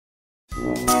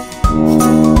This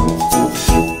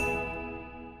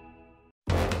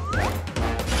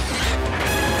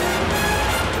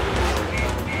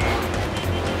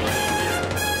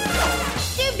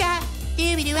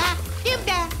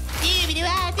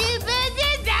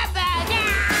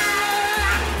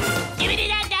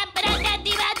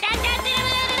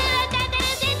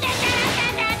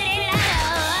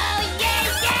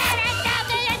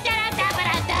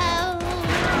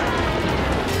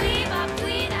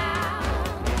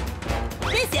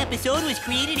episode was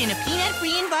created in a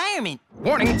peanut-free environment.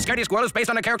 Warning, Scaredy Squirrel is based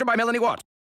on a character by Melanie Watt.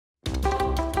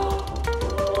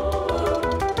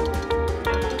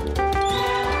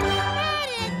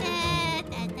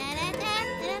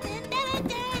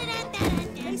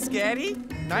 Hey, Scaredy.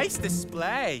 Nice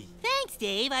display. Thanks,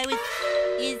 Dave.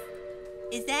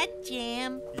 Is that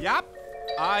jam? Yup.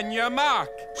 On your mark.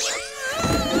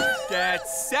 Get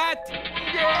set.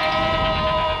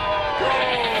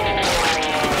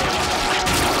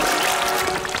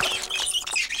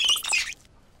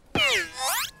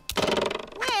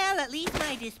 Well, at least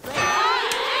my display.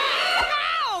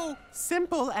 Ow!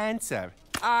 Simple answer.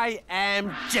 I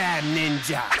am Jam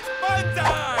Ninja.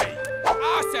 Bandai!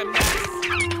 Awesomeness!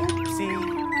 Oopsie.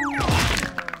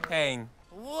 Pain.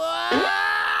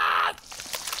 What?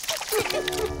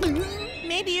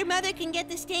 Maybe your mother can get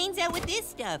the stains out with this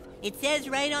stuff. It says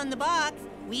right on the box,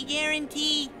 we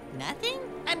guarantee nothing?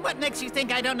 And what makes you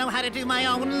think I don't know how to do my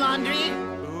own laundry?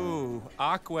 Ooh,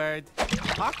 awkward.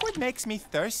 Awkward makes me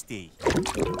thirsty.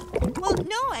 Well,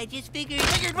 no, I just figured...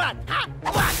 Figured what? Huh?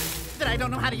 What? That I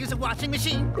don't know how to use a washing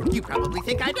machine? You probably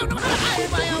think I don't know how to hire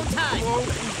my own time.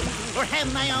 Or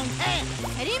hem my own pants.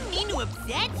 I didn't mean to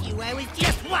upset you. I was just...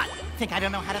 Guess what? Think I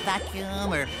don't know how to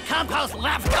vacuum or compost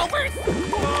leftovers?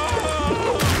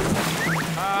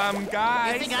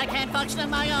 Guys. You think I can't function on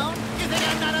my own? You think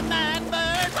I'm not a man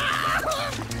bird?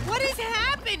 What is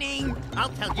happening? I'll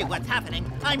tell you what's happening.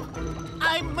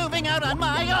 I'm moving out on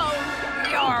my own.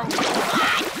 You're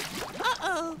what?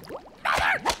 Uh-oh.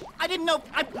 Mother! I didn't know.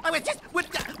 I was just...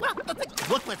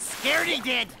 Look what Scaredy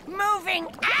did. Moving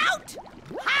out?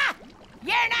 Ha!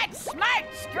 You're not smart,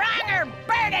 strong, or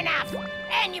bird enough.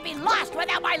 And you'd be lost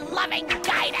without my loving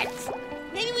guidance.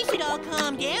 Maybe we should all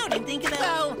calm down and think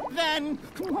about... Well, then,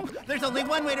 there's only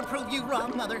one way to prove you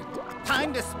wrong, Mother.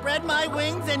 Time to spread my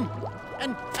wings and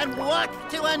walk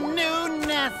to a new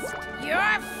nest.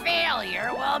 Your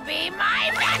failure will be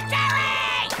my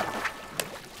victory!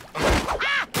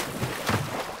 Ah!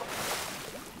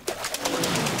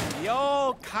 The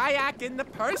old kayak in the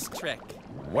purse trick.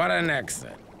 What an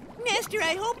exit. Nestor,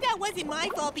 I hope that wasn't my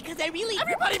fault because I really...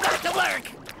 Everybody back to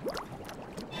work!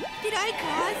 Did I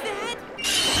cause that?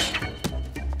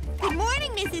 Good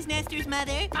morning, Mrs. Nestor's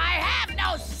mother. I have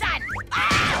no son!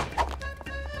 Ah!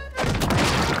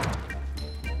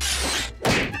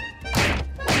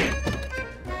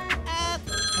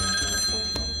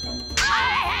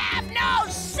 I have no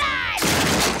son!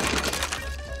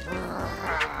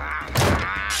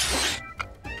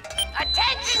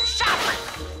 Attention shoppers!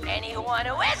 Anyone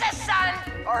who is a son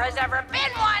or has ever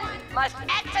been one must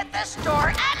exit the store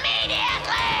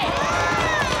immediately!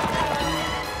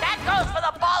 That goes for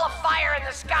the ball of fire in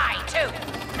the sky, too.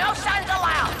 No sons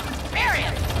allowed,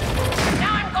 period.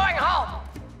 Now I'm going home.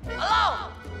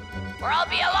 Alone. Or I'll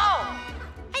be alone.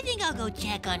 I think I'll go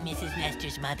check on Mrs.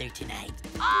 Nestor's mother tonight.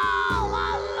 All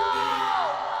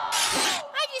alone!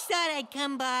 I just thought I'd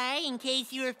come by in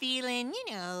case you were feeling, you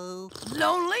know...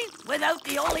 Lonely without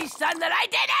the only son that I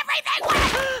did everything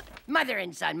with! Mother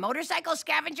and son motorcycle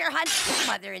scavenger hunt,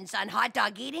 mother and son hot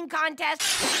dog eating contest,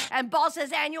 and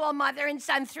Balsa's annual mother and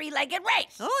son three-legged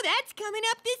race. Oh, that's coming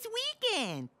up this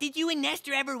weekend. Did you and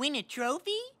Nestor ever win a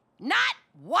trophy? Not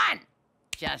one.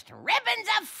 Just ribbons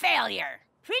of failure.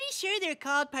 Pretty sure they're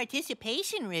called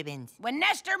participation ribbons. When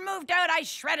Nestor moved out, I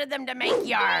shredded them to make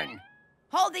yarn.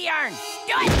 Hold the yarn.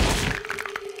 Do it!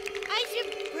 I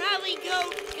should probably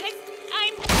go, because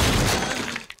I'm...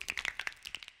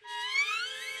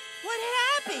 What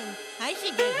happened? I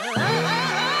should get home.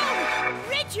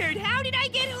 Richard, how did I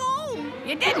get home?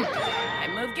 You didn't. I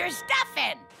moved your stuff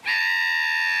in.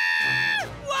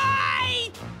 Why?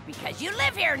 Because you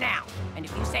live here now. And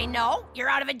if you say no, you're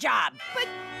out of a job. But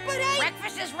I...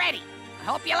 Breakfast is ready. I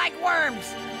hope you like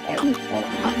worms.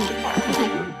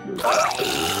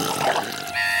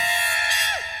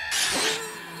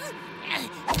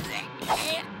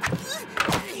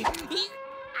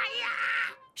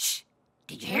 Shh!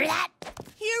 Did you hear that?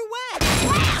 Hear what?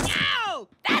 Ow!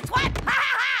 That's what! Ha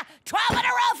ha ha! 12 in a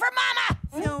row for Mama!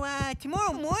 So,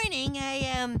 tomorrow morning,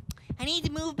 I need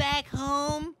to move back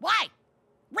home. Why?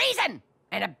 Reason!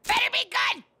 And it better be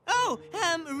good! Oh,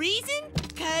 reason?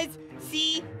 'Cause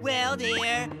see, well,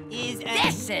 there is a...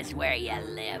 This is where you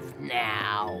live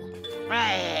now.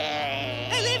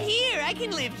 I live here. I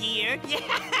can live here.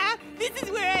 Yeah, this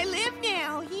is where I live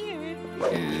now, here.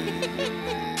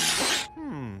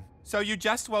 So you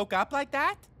just woke up like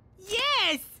that?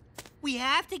 Yes! We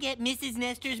have to get Mrs.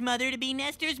 Nestor's mother to be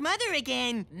Nestor's mother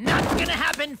again. Not gonna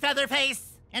happen,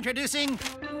 Featherface! Introducing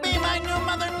Be My New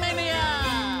Mother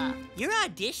Mania! You're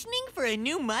auditioning for a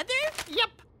new mother? Yep.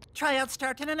 Tryouts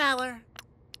start in an hour.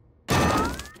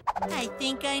 I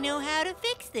think I know how to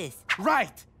fix this.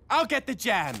 Right. I'll get the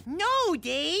jam. No,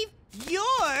 Dave.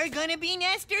 You're gonna be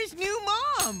Nestor's new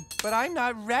mom. But I'm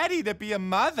not ready to be a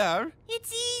mother.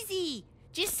 It's easy.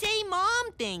 Just say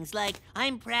mom things like,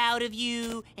 I'm proud of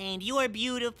you, and you're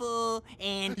beautiful,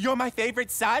 and... You're my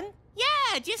favorite son?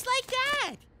 Yeah, just like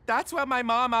that. That's what my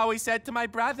mom always said to my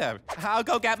brother. I'll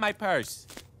go get my purse.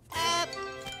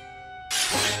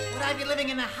 Would I be living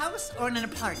in a house or in an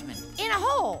apartment? In a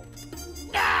hole.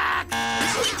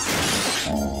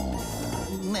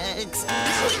 Next.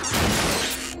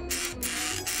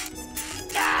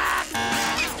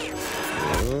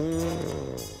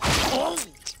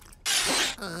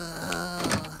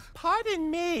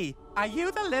 Pardon me. Are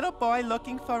you the little boy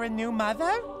looking for a new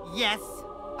mother? Yes.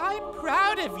 I'm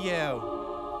proud of you.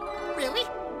 Really?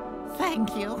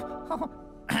 Thank you.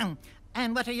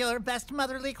 And what are your best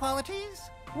motherly qualities?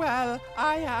 Well,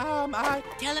 I...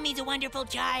 Tell him he's a wonderful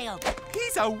child.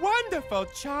 He's a wonderful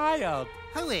child.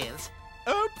 Who is?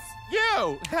 Oops,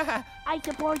 you. I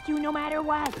support you no matter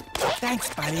what.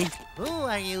 Thanks, buddy. Who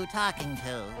are you talking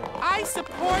to? I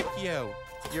support you.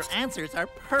 Your answers are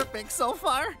perfect so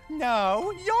far.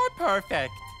 No, you're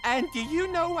perfect. And do you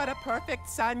know what a perfect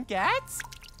son gets?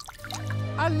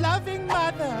 A loving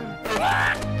mother.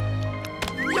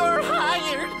 You're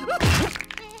hired!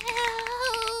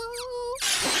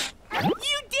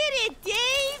 You did it,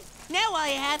 Dave! Now all I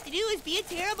have to do is be a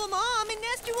terrible mom, and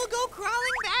Nestor will go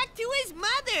crawling back to his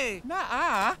mother.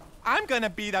 Nuh-uh. I'm gonna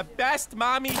be the best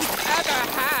mommy you've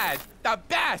ever had. The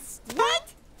best.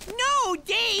 What? No,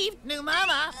 Dave! New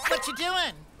mama, what you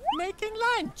doing? Making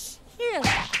lunch. Here.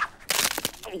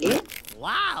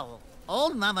 Wow.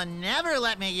 Old mama never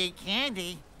let me eat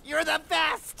candy. You're the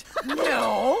best!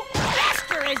 No.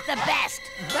 Bester is the best.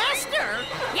 Bester?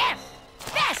 Yes,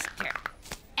 Bester.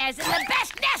 As in the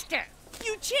best Nestor.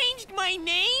 You changed my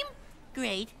name?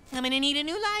 Great. I'm gonna need a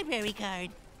new library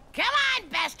card. Come on,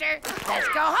 Bester. Let's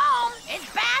go home. It's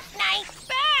bath night.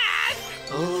 Bath?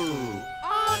 Ooh.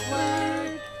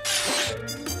 Awkward.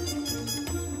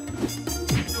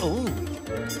 Ooh.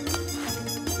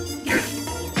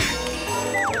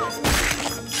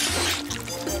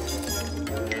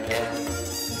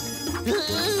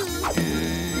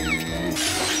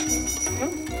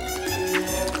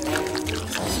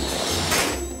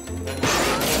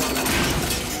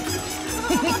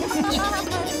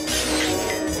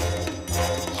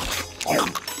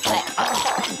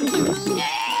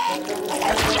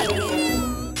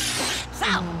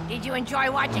 So, did you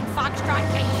enjoy watching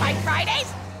Foxtrot Cake Fight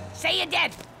Fridays? Say you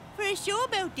did. For a show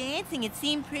about dancing, it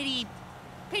seemed pretty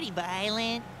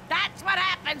violent. That's what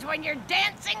happens when you're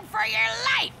dancing for your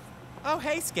life. Oh,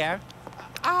 hey, Scare.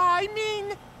 I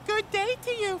mean, good day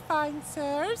to you, fine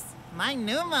sirs. My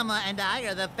new mama and I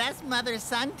are the best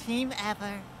mother-son team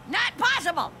ever. Not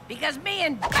possible, because me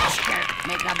and Bester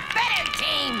make a better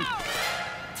team.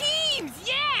 Teams,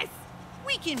 yes!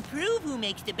 We can prove who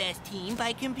makes the best team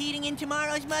by competing in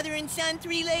tomorrow's mother and son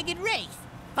three-legged race.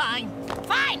 Fine.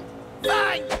 Fine.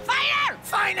 Fine. Fire!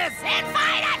 Finest.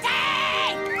 Infinity!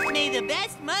 May the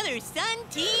best mother-son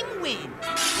team win.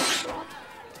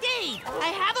 Dave,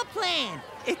 I have a plan.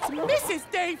 It's Mrs.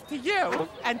 Dave to you.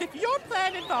 And if your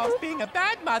plan involves being a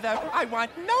bad mother, I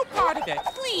want no part of it.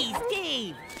 Please,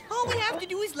 Dave. All we have to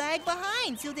do is lag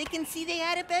behind so they can see they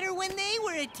had it better when they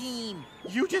were a team.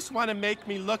 You just want to make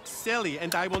me look silly,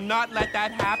 and I will not let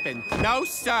that happen. No,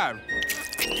 sir.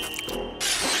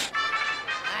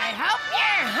 I hope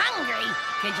you're hungry,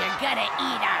 because you're gonna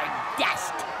eat our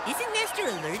dust. Isn't Nestor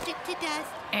allergic to dust?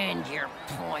 And your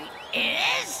point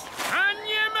is? On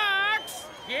your marks,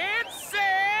 get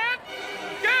set,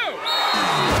 go!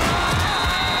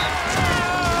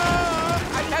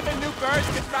 I never knew birds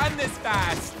could run this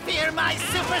fast. Fear my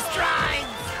super strides.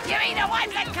 You mean the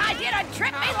ones that caused you to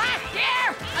trip me last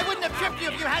year? I wouldn't have tripped you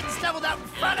if you hadn't stumbled out in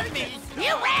front of me.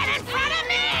 You ran in front of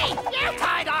me! You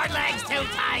tied our legs too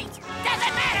tight.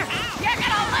 Doesn't matter! You're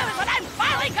gonna lose and I'm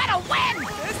finally gonna win!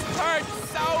 This hurts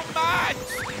so much.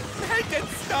 Make it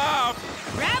stop.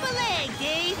 Grab a leg,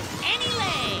 Dave. Any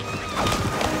leg.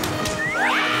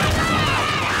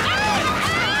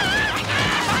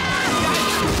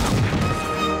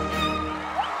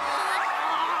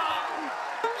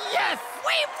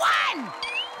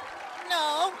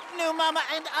 you, Mama,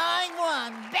 and I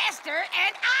won. Bester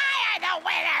and I are the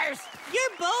winners.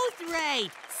 You're both right.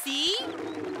 See?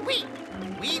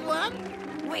 We won?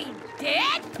 We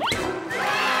did? Mister,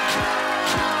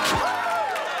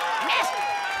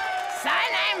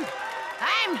 son, I'm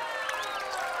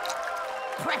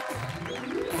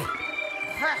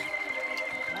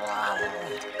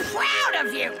proud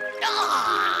of you.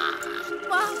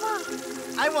 Mama,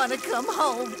 I want to come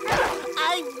home.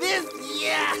 I miss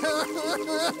you.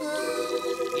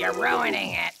 You're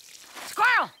ruining it.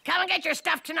 Squirrel, come and get your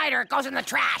stuff tonight or it goes in the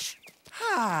trash.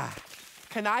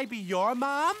 Can I be your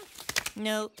mom?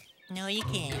 No, you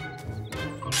can't.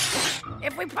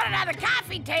 If we put it on the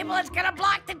coffee table, it's gonna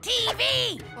block the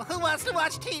TV. Well, who wants to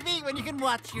watch TV when you can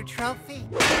watch your trophy?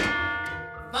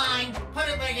 Fine, put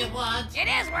it where you want. It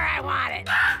is where I want it.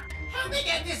 Help me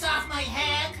get this off my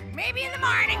head. Maybe in the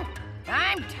morning.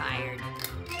 I'm tired.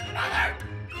 Mother!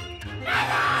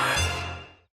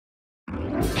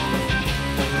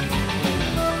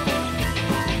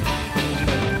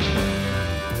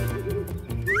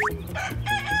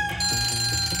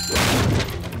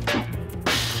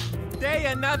 Day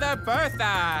another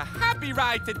Bertha. Happy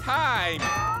ride to time.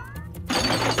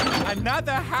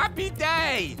 Another happy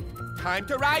day. Time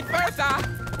to ride Bertha.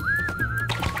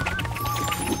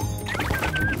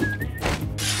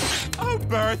 Oh,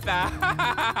 Bertha.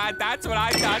 That's what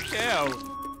I thought too.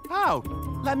 Oh,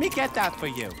 let me get that for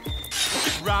you.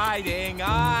 Riding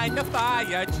on the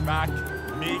fire truck.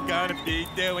 Me gonna be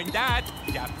doing that.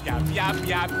 Yup, yup, yup,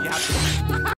 yup, yup.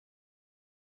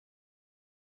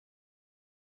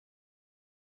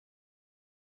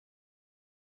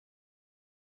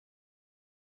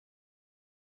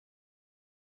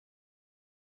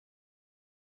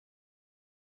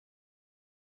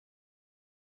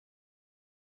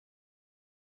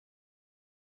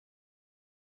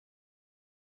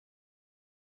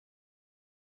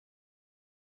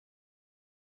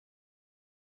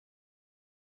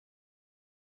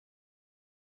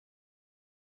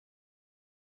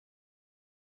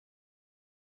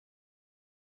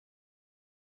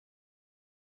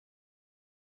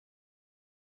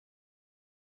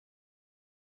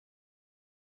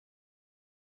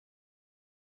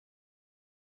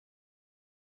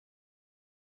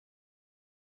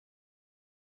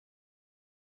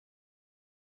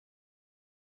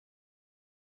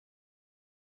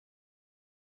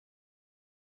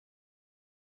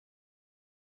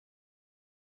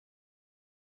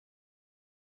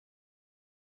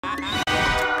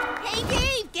 Hey,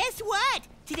 Dave, guess what?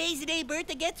 Today's the day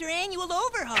Bertha gets her annual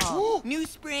overhaul. Ooh. New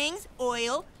springs,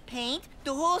 oil, paint,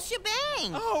 the whole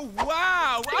shebang. Oh,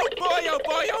 wow. Oh, boy, oh,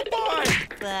 boy, oh, boy.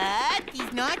 But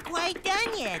he's not quite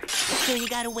done yet, so you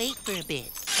gotta wait for a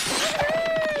bit.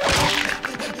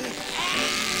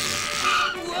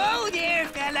 Whoa there,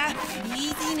 fella.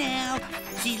 Easy now.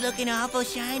 She's looking awful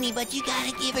shiny, but you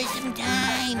gotta give her some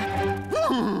time.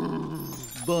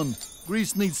 Done.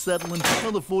 Grease needs settling.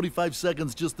 Another 45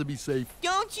 seconds just to be safe.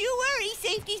 Don't you worry.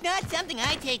 Safety's not something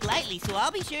I take lightly, so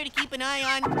I'll be sure to keep an eye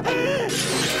on...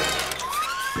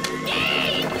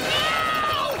 Dave,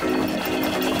 no!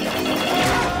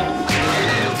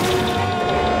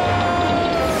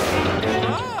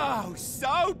 Oh,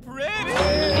 so pretty.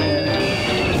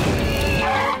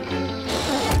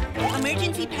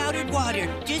 Emergency powdered water.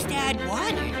 Just add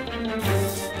water.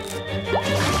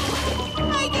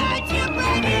 I got you,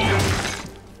 buddy!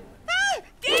 Ah,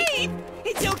 Dave!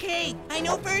 It's okay. I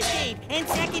know first aid and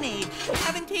second aid.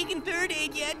 Haven't taken third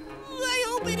aid yet. I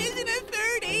hope it isn't a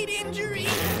third aid injury.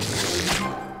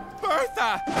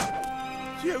 Bertha!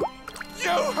 You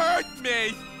hurt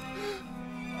me!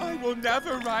 I will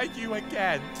never ride you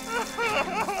again.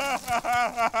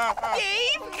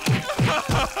 Dave!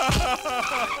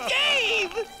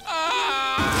 Dave!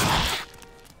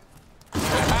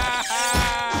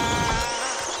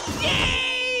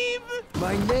 Dave!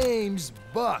 My name's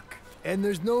Buck, and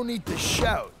there's no need to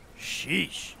shout.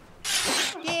 Sheesh.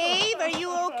 Dave, are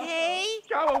you okay?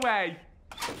 Go away!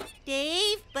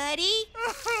 Dave, buddy?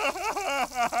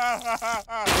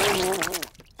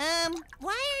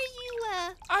 Why are you,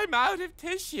 I'm out of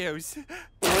tissues.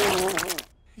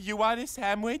 You want a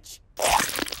sandwich?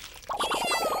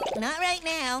 Not right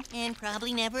now, and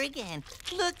probably never again.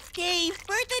 Look, Dave,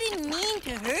 Bertha didn't mean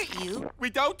to hurt you. We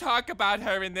don't talk about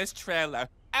her in this trailer.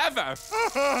 Ever.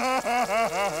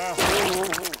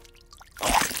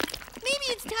 Maybe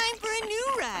it's time for a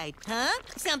new ride, huh?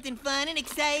 Something fun and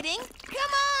exciting?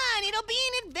 Come on, it'll be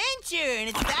an adventure, and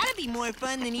it's gotta be more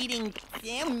fun than eating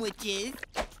sandwiches.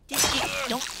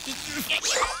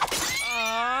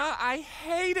 I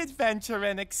hate adventure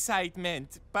and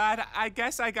excitement, but I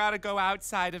guess I gotta go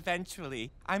outside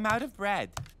eventually. I'm out of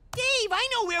bread. Dave, I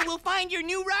know where we'll find your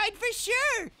new ride for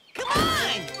sure. Come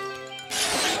on.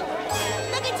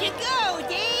 Look at you go,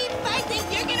 Dave. I think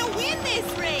you're gonna win this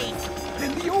race.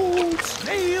 And the old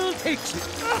snail takes it.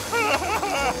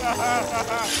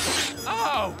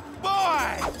 Oh,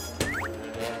 boy!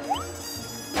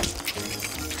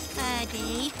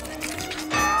 Dave.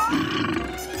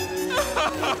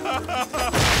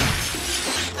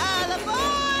 All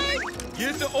aboard!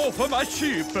 Get off of my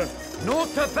ship. Not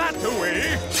that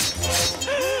way.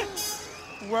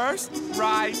 Worst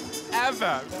ride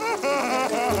ever.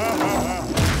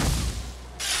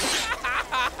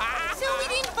 So we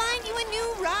didn't find you a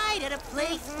new ride at a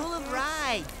place full of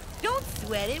rides. Don't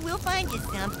sweat it. We'll find you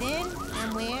something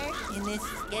somewhere in this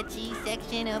sketchy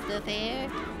section of the fair.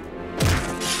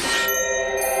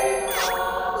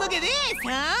 Look at this,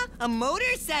 huh? A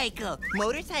motorcycle.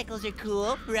 Motorcycles are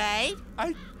cool, right?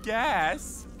 I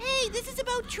guess. Hey, this is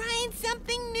about trying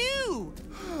something new.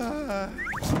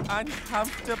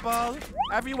 Uncomfortable.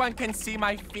 Everyone can see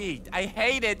my feet. I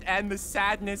hate it, and the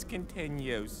sadness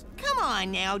continues. Come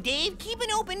on now, Dave. Keep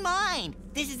an open mind.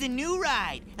 This is a new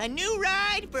ride. A new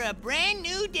ride for a brand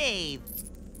new Dave.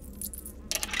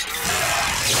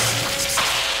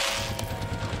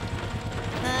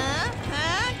 Huh?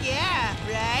 Yeah,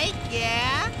 right?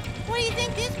 Yeah. What do you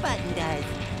think this button does?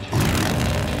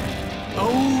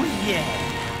 Oh, yeah.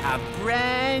 A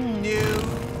brand new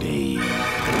Dave.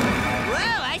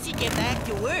 Whoa, I should get back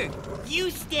to work.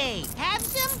 You stay. Have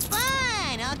some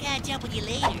fun. I'll catch up with you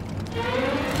later.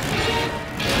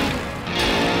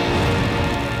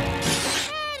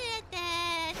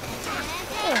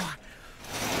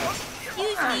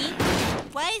 Excuse me.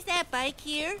 Why is that bike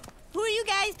here? Who are you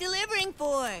guys delivering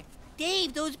for?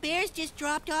 Dave, those bears just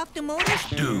dropped off the motor.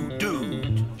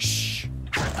 Dude. Shh.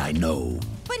 I know.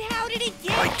 But how did it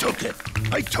get? I took it.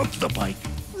 I took the bike.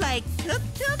 Like took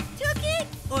it?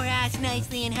 Or asked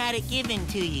nicely and had it given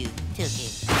to you? Took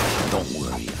it. Don't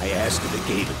worry. I asked her to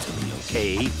give it to me,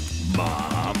 okay?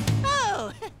 Mom.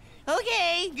 Oh,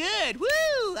 okay, good.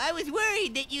 Woo! I was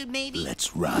worried that you'd maybe...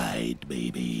 Let's ride,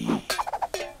 baby.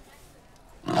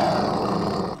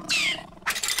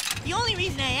 The only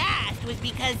reason I asked was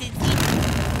because it's...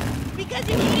 Because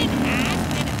if you didn't ask,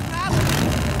 then it's probably...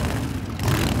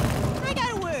 I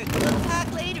gotta work. We'll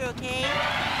talk later, okay?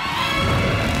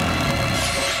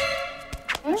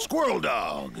 Squirrel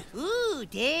dog. Ooh,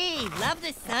 Dave, love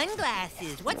the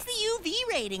sunglasses. What's the UV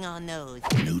rating on those?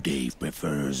 New Dave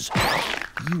prefers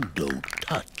you don't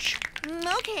touch.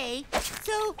 Okay.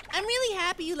 So, I'm really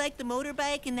happy you like the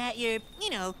motorbike and that you're,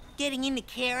 getting into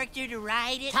character to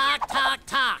ride it.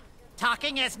 Talk.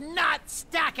 Talking is not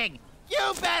stacking.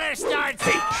 You better start...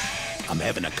 Hey, I'm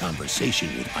having a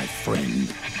conversation with my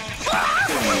friend.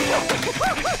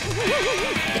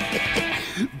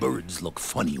 Birds look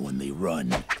funny when they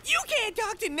run. You can't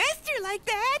talk to Nestor like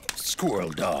that. Squirrel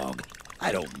dog,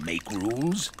 I don't make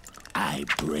rules. I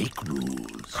break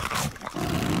rules.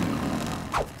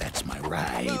 That's my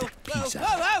ride. Peace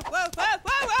out. Whoa!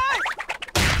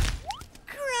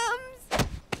 Crumbs.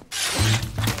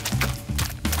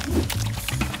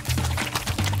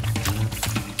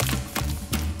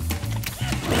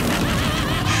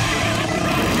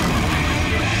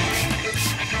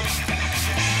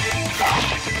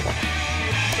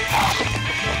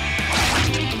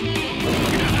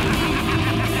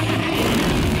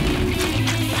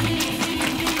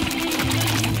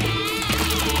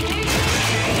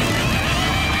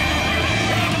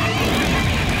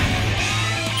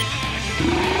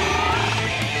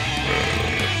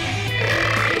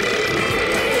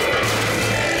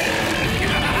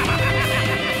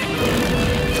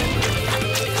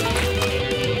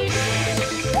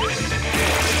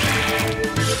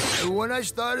 When I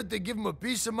started to give him a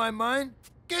piece of my mind,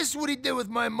 guess what he did with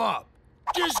my mop?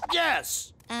 Just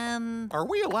guess. Are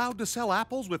we allowed to sell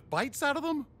apples with bites out of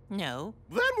them? No.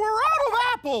 Then we're out of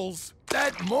apples!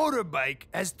 That motorbike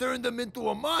has turned him into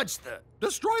a monster.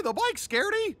 Destroy the bike,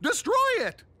 Scaredy! Destroy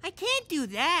it! I can't do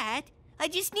that. I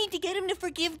just need to get him to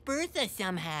forgive Bertha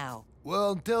somehow.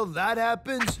 Well, until that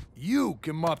happens, you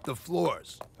can mop the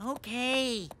floors.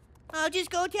 Okay. I'll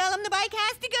just go tell him the bike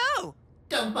has to go.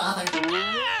 Don't bother.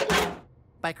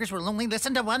 Bikers will only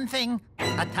listen to one thing.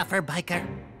 A tougher biker.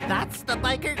 That's the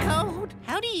biker code.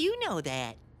 How do you know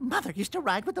that? Mother used to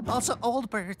ride with the balsa old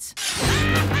birds. Stop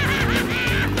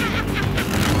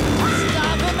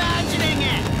imagining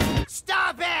it!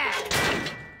 Stop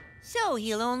it! So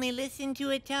he'll only listen to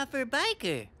a tougher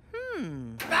biker.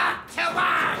 Back to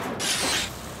work!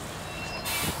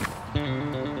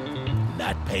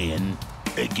 Not paying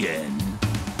again.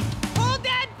 Hold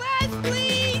that bus,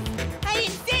 please! I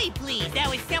didn't say please. That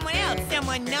was someone else,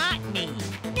 someone not me.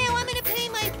 Now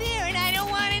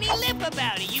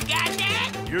about it. You got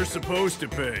that? You're supposed to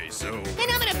pay, so...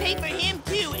 And I'm gonna pay for him,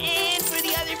 too, and for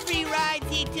the other free rides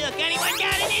he took. Anyone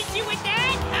got an issue with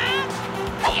that,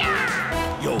 huh?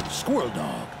 Yeah! Yo, Squirrel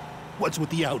Dog, what's with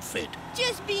the outfit?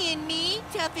 Just being me,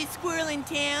 toughest squirrel in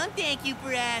town. Thank you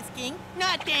for asking.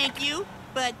 Not thank you,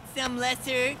 but some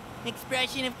lesser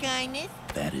expression of kindness.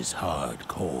 That is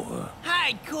hardcore.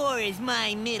 Hardcore is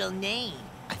my middle name.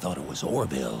 I thought it was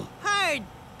Orville.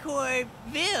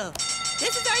 Hardcoreville.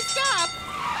 This is our stop.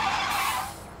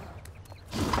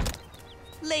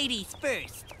 Ladies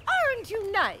first. Aren't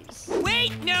you nice?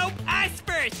 Wait, no, us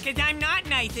first, because I'm not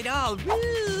nice at all.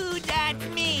 Rude, that's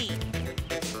me.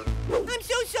 I'm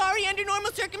so sorry. Under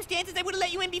normal circumstances, I would have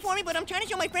let you in before me, but I'm trying to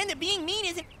show my friend that being mean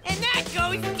isn't... And that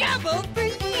goes double for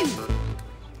you.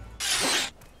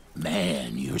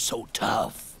 Man, you're so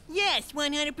tough. Yes,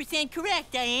 100%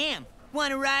 correct, I am.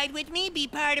 Want to ride with me, be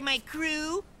part of my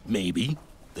crew? Maybe.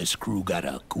 This crew got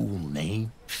a cool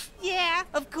name. Yeah,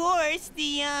 of course.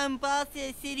 The,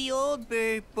 Balsa City Old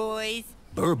Burr Boys.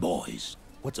 Burr Boys?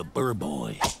 What's a Burr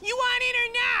Boy? You want in or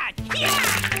not?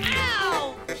 Yeah!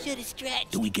 Ow! Should've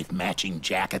stretched. Do we get matching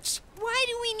jackets? Why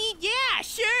do we need... Yeah,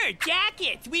 sure,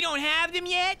 jackets. We don't have them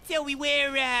yet, so we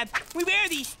wear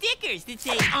these stickers that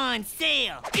say on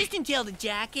sale. Just until the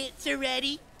jackets are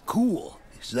ready. Cool.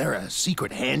 Is there a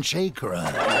secret handshake or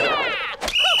a...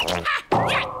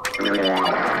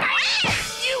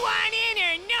 You want in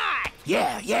or not?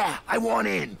 Yeah, I want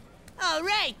in. All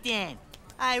right, then.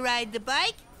 I ride the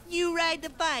bike, you ride the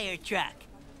fire truck.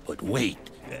 But wait.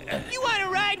 You want to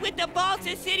ride with the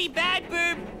Balsa City Bad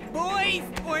Burr Boys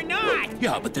or not?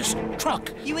 Yeah, but this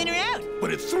truck... You in or out?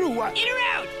 But it threw... In or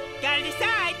out? Gotta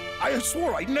decide. I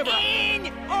swore I'd never... In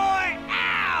or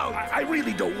out? I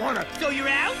really don't want to... So you're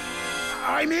out?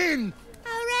 I'm in.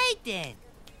 All right, then.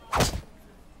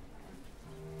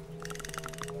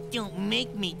 Don't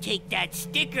make me take that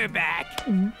sticker back.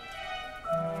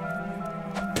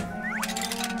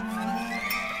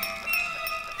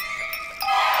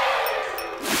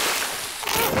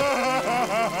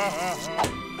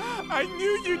 I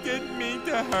knew you didn't mean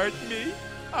to hurt me.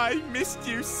 I missed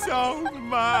you so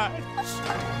much.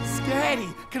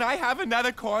 Scaredy, can I have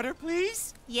another quarter,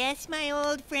 please? Yes, my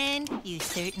old friend, you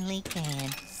certainly can.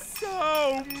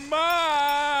 So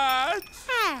much!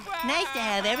 Nice to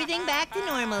have everything back to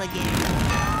normal again.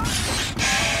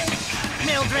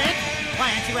 Mildred,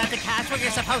 why aren't you at the cache where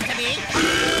you're supposed to be?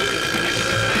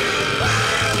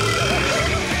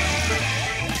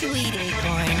 Sweet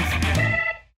acorns.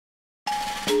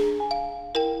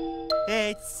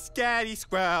 It's Scaredy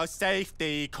Squirrel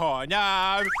Safety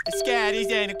Corner. Scaredy's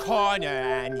in a corner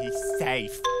and he's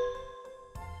safe.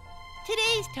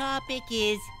 Today's topic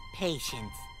is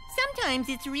patience. Sometimes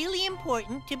it's really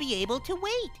important to be able to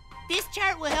wait. This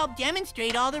chart will help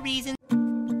demonstrate all the reasons